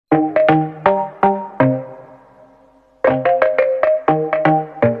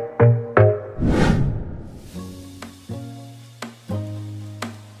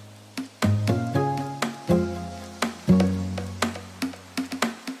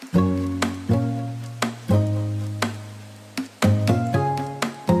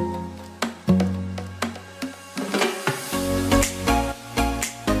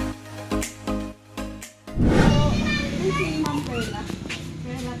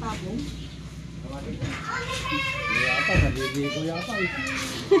Tabong. Yata, nabibigay ko yata eh.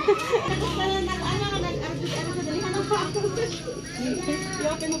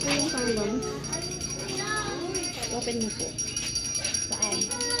 I-open mo po yung salon. I-open mo po. Saan?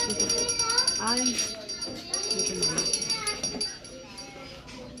 Dito po. Ay. Dito na.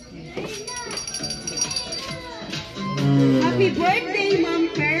 Happy birthday, Ma'am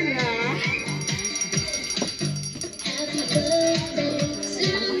Perla!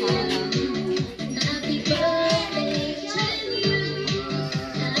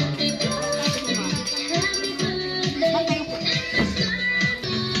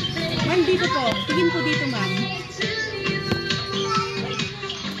 Ma'am, dito po. Tingin po dito, ma'am.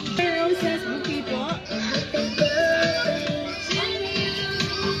 Roses, bouquet po.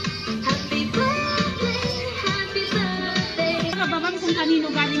 Saka ba, ma'am, kung kanino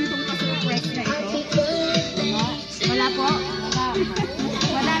galing itong pa-surprise na ito? Wala po?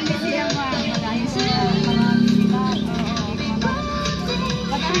 Wala. Madami sila, ma'am. Madami sila.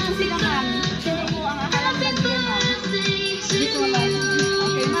 Madami po sila, ma'am. Sino po ang akalagyan niya, ma'am? Hindi ko alam.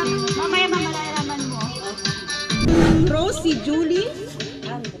 Okay, ma'am. Mamaya mamalalaman mo. Rose, si Julie.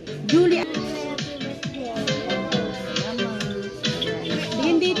 Julie.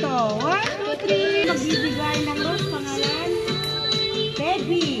 Tingin dito. 1, 2, 3. Magbibigay ng rose pangalan.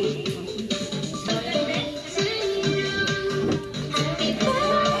 Teddy.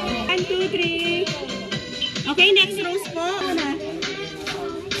 1, 2, 3. Okay, next rose po.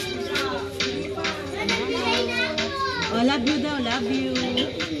 Oh, love you daw, love you.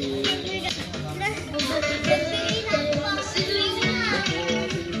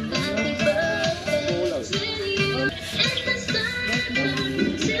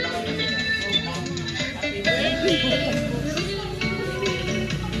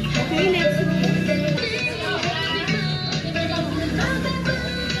 Okay, next.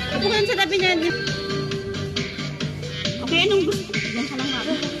 Upukan sa tabi niyan. Okay, anong gusto? Diyan ka lang, ma'am.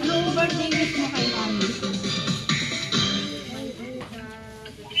 Anong birthday wish mo kay mami?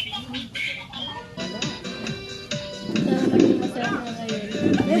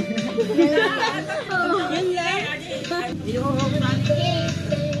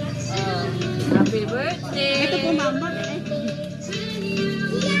 Happy birthday! Ito po, mama.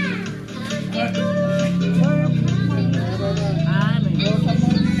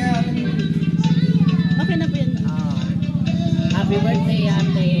 Okay na po yan. Happy birthday,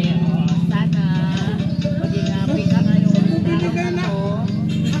 ate. Sana maging happy ka ngayong araw.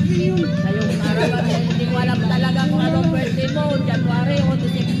 Ngayong araw kasi hindi ko alam talaga kung anong birthday mo. January o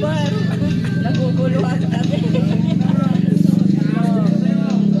December. Naguguluhan kami.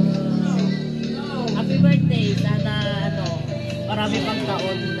 Happy birthday. Sana marami pang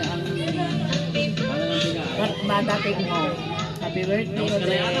taon ang madating mo. Happy birthday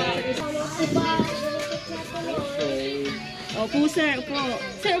ulit. Opo, sir. Opo.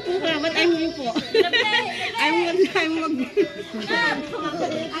 Sir, upo ka. Ba't ayaw mo po? Ayaw mo mag...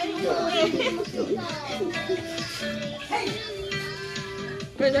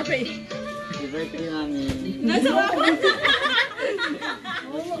 Pwede pa eh. Happy birthday namin. Nasa ako.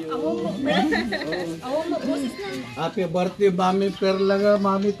 Happy birthday, Mami Perla nga.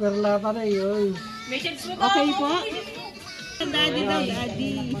 Mami Perla ka na yun. Okay po? Daddy daw,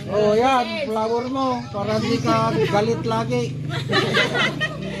 daddy. Oh, yan. Flower mo. Para hindi ka galit lagi.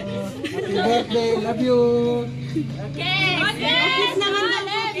 Happy birthday. Love you. Kiss naman na,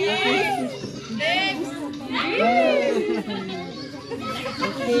 love.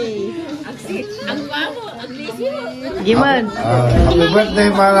 Okay. Ang babo, ang lisi mo. Giman. Happy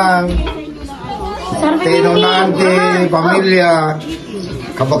birthday, Malang. Tinunaan ti pamilya.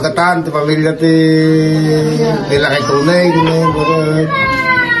 Kabagatan ti pamilya ti nila kay tunay.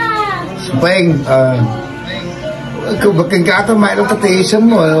 Speng. Kubaking ka ito, may lang tatiisan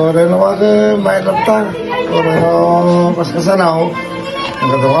mo. Wala na wag, may lang ta. Wala na paskasanaw.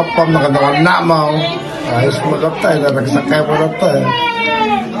 Nakadawapam, nakadawap na mo. Ayos mo lang tayo, nagsakay mo lang tayo.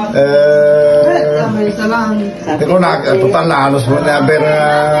 Hindi ko na, total na halos mo na aber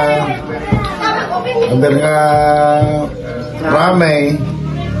nga ramay.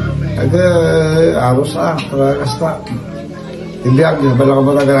 Halos kasta. Hindi ako, pala ka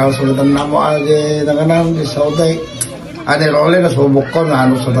ba naganalos mo na mo naganalos di Sauday. Ano yung role, nasubok ko na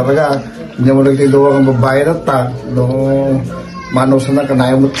halos na talaga. Hindi mo nagtiduwa ng babae na ta. Manos na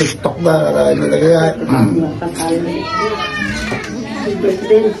kanaya mo TikTok na nilagay.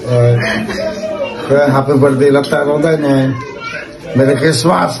 Happy birthday lang tayo din. Merry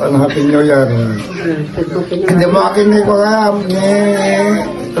Christmas and Happy New Year. Hindi mo akin ko kaya.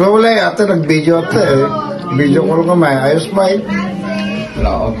 Wala ate, nag-video ate. Video ko lang kamay. Ayos ba eh?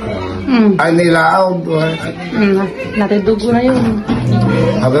 Okay. Ay, nilaod. Natidugo na yun.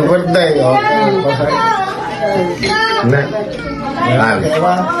 Happy birthday. Okay. Pasay.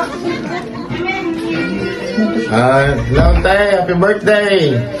 Hello, tay. Happy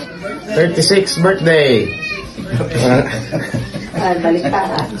birthday. 36th birthday.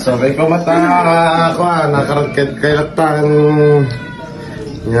 So, kay pamata ako, nakaragkit kay Latang.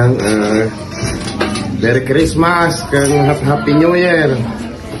 Yan, Merry Christmas, kang Happy New Year.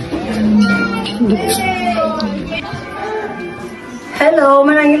 Hello,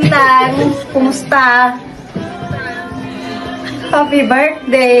 Manangintang. Kumusta? Happy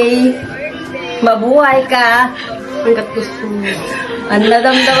birthday. Mabuhay ka. Hanggat gusto mo. Ang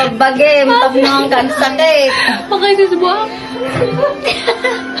nadamdamag bagay. Matapinong ka ang sakit. Makainis ba?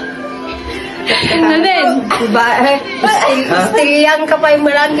 Ano din? Diba? Stiliyang ka pa yung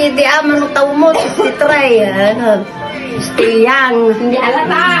malaki. Di aman ang tao mo. Titray. Stiliyang. Hindi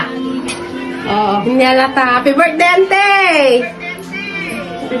alata. Hindi alata. Happy birthday, ante.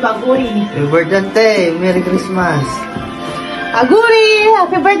 Happy birthday, Merry Christmas. Aguri!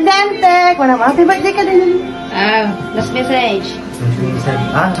 Happy birthday, ante! Kung naman, happy birthday ka din. Last message.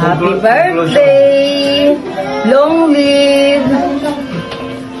 Happy birthday! Long live!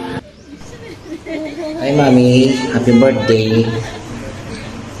 Hi, Mami. Happy birthday.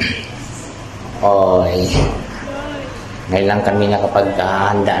 Oy. Ngayon lang kami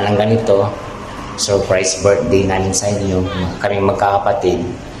nakapaghanda ng ganito. Surprise birthday namin sa inyo. Kami magkakapatid.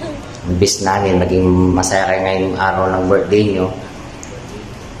 Imbis namin maging masaya kayo ngayong araw ng birthday nyo.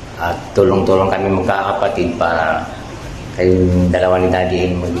 At tulong-tulong kami magkakapatid para kayong dalawa ni Daddy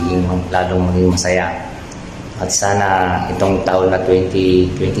ay lalong maging masaya. At sana itong taon na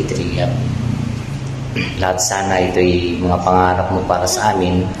 2023, lahat sana ito'y mga pangarap mo para sa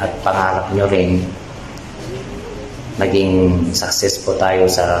amin at pangarap nyo rin. Naging successful tayo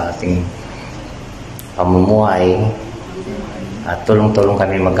sa ating pamumuhay. At tulong-tulong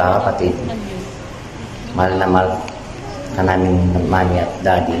kami magkakapatid. Mahal na mahal ka namin ng Mami at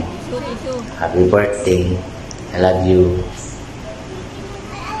Daddy. Happy birthday. I love you.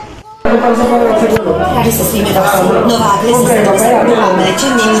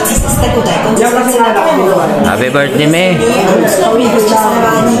 Happy birthday, Me.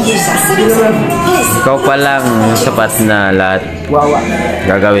 Ikaw pa lang sapat na lahat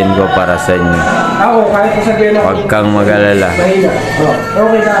gagawin ko para sa inyo. Huwag kang mag-alala.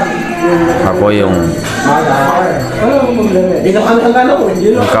 Ako yung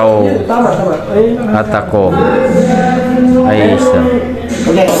ikaw at ako ay isa.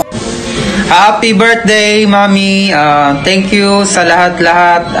 Happy birthday, Mami. Thank you sa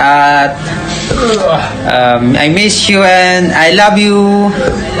lahat-lahat at I miss you and I love you.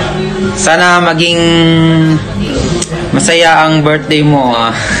 Sana maging masaya ang birthday mo.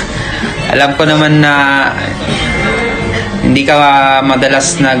 Alam ko naman na hindi ka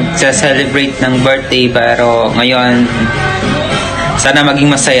madalas nag-celebrate ng birthday pero ngayon sana maging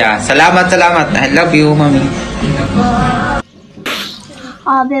masaya. Salamat. I love you, Mami.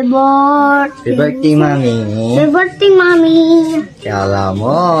 Happy birthday. Happy birthday, Mami. Happy birthday, Mami. Kala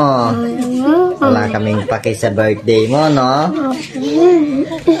mo, wala kaming paki sa birthday mo, no?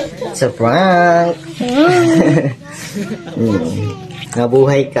 It's a prank.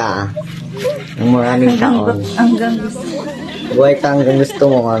 Nabuhay ka ng maraming taon. Hanggang gusto. Buhay ka hanggang gusto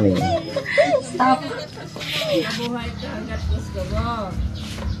mo, Mami. Stop.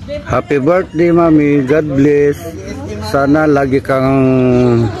 Happy birthday, Mami. God bless. Sana lagi kang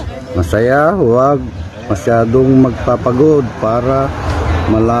masaya. Huwag masyadong magpapagod para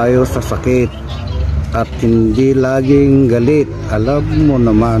malayo sa sakit. At hindi laging galit. Alam mo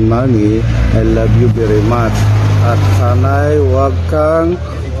naman, Mami, I love you very much. At sana'y huwag kang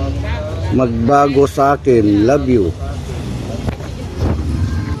magbago sa akin. Love you.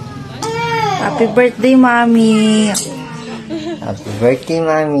 Happy birthday, Mami. Happy birthday,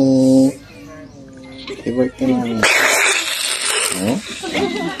 Mami. Happy birthday, Mami.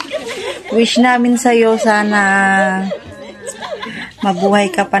 Wish namin sa'yo sana mabuhay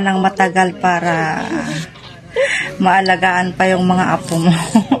ka pa ng matagal para maalagaan pa yung mga apo mo.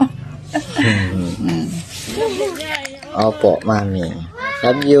 Opo, Mami.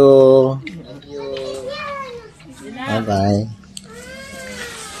 Love you. Bye-bye.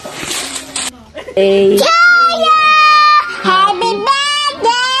 Hey. Happy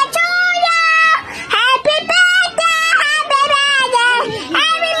birthday to you. Happy birthday. Happy birthday.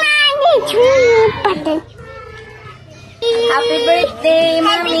 Happy birthday to you. Happy birthday,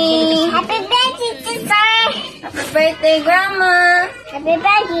 Mommy. Happy birthday, sister. Happy birthday, Grandma. Happy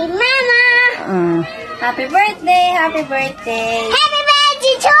birthday, Mama. Happy birthday. Happy birthday. Happy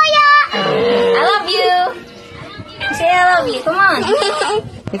birthday to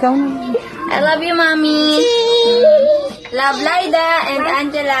Ikaw na. I love you, Mommy. Love Lyda and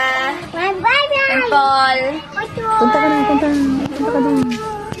Angela. And Paul. Punta ka doon.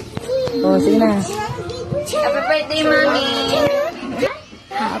 Oh, sige na. Happy birthday, Mommy.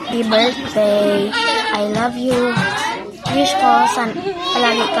 Happy birthday. I love you. Wish ko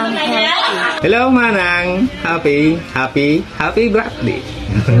palagi kang healthy. Hello, Manang. Happy birthday. Happy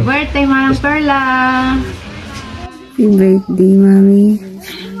birthday, Manang Perla. Happy birthday, Mommy.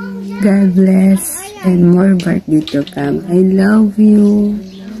 God bless and more birthday to come. I love you.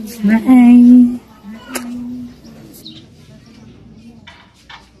 Bye.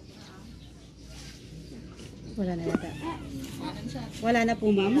 Wala na yata. Wala na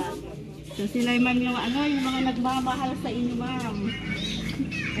po, ma'am. So sila ma'am yung yung mga nagmamahal sa inyo, ma'am.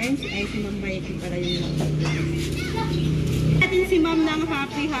 Ayun, si Ma'am Marianne para yun. Natin si ma'am ng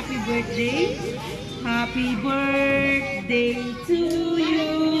happy birthday. Happy birthday to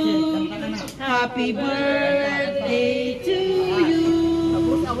you. Happy birthday to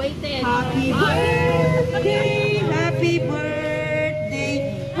you. Happy birthday, happy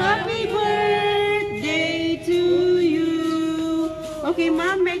birthday, happy birthday to you. Okay,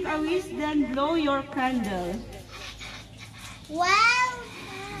 ma'am, make a wish, then blow your candle. Wow!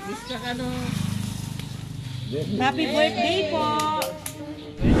 Happy birthday po!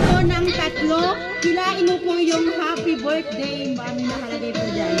 Ito ng tatlo, hilain mo po yung happy birthday, ma'am, nakalagay po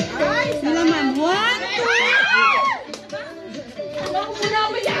dyan. Sila ma'am, 1, 2,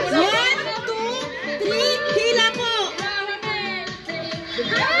 3, hila po!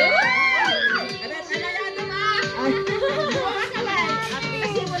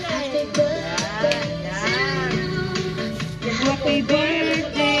 Happy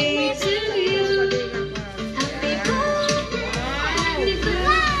birthday to you.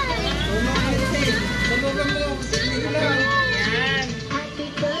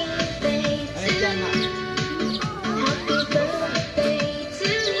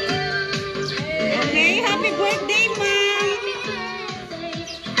 Okay, happy birthday, ma'am.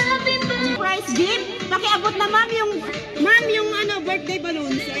 Surprise gift. Pakiabot na ma'am yung birthday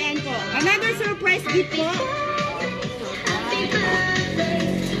balloons. Ayan po. Another surprise gift po.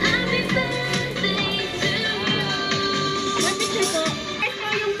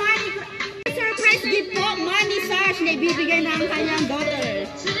 Surprise gift po, money sash na ibibigay ng kanyang daughter.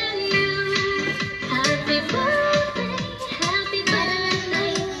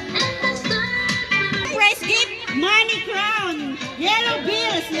 Surprise gift, money crown, yellow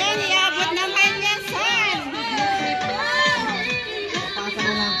bills, yan iabot ng kanyang son.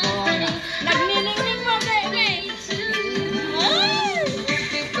 Nagniningning mo, baby.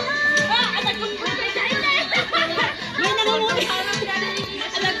 May namumuli.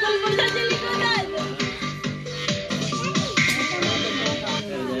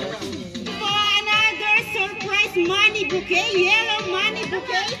 Another surprise money bouquet, yellow money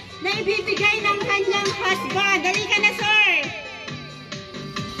bouquet na ibibigay ng kanyang husband. Dali ka na, sir.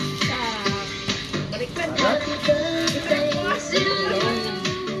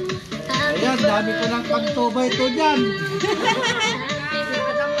 Ayan, dami ko ng pagtubay ito dyan.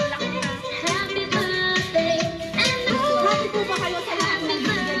 Happy po ba kayo sa lahat ng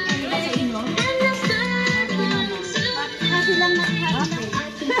bibigay ko nila sa inyo? Happy lang na happy.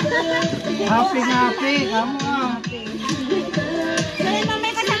 Happy. Kamu ah. Kaya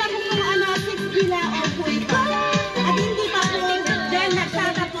mamay kasama po kung 6 kila o puwi pa. At hindi pa po dahil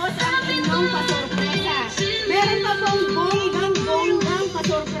nagtatapos ang inyong pasorpresa. Meron pa pong bonggang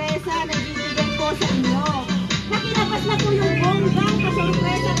pasorpresa na ibibigay ko sa inyo. Nakinabas na po yung bonggang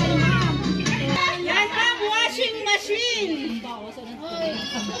pasorpresa kay ma'am. Yan ang washing machine.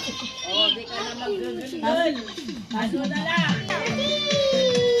 Di ka na mag-gulol. Paso na lang.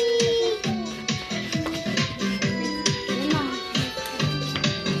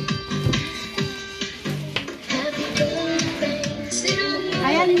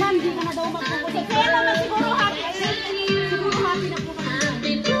 Ayan ma'am, di ka na daw magpupunta. Kaya naman siguro happy na po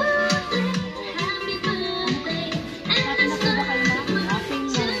kami. Happy na po ba kayo ma'am? Happy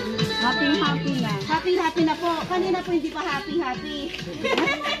na. Happy na po. Kanina po hindi pa happy.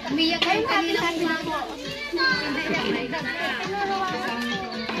 Umiyak kayo kanina na po.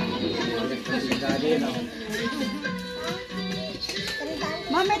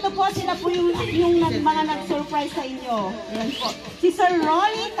 Ma'am, ito po sila po yung mga nag-surprise sa inyo. Ayan po. Si Sir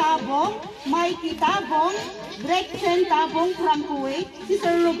Rolly Tabong, Mikey Tabong, Gretchen Tabong from Kuwait, si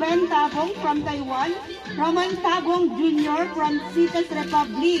Sir Ruben Tabong from Taiwan, Roman Tabong Jr. from Citas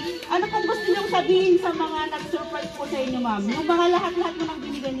Republic. Ano pong gusto niyong sabihin sa mga nag-surprise po sa inyo, ma'am? Yung mga lahat-lahat mo nang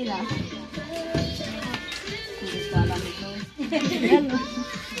binigay nila.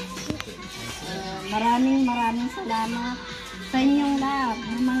 Maraming salamat sa inyong lahat,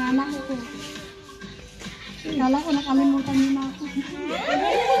 ng mga anak ko. Kala ko nakalimutan niyo na ako.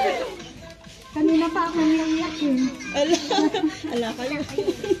 Kanina pa ako niyak eh. Ala kayo.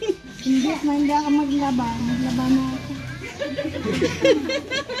 Hindi ako maglaba na ako.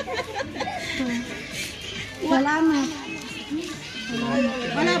 Salamat.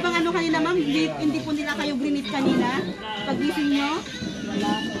 Wala bang ano kanina ma'am? Hindi po nila kayo grinit kanina? Pag-gising nyo?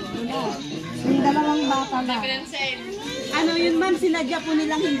 Wala. Yung dalawang bata na. Ano yun ma'am, sinadya po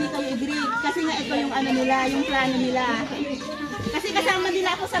nilang hindi kayo i-greet. Kasi nga ito yung ano nila, yung plano nila. Kasi kasama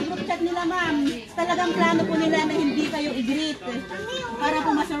nila ako sa group chat nila ma'am. Talagang plano po nila na hindi kayo i-greet. Para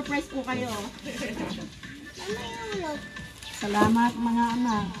po ma-surprise po kayo. Salamat mga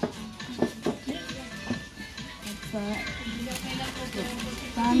anak.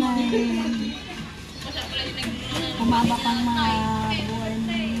 Sana kumaba pang mga buhay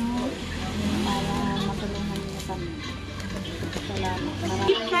ninyo para matulungan niyo kami. Salamat.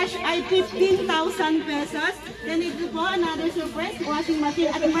 Gift cash ay 15,000 pesos. Then ito po, another surprise, washing machine.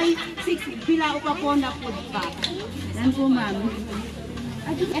 At may 6 bilao pa po na food pack. Yan po ma'am.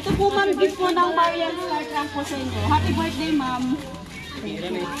 Ito po ma'am, gift po ng Marianne Cartrunk po sa inyo. Happy birthday ma'am.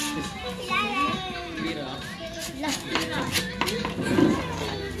 Thank you.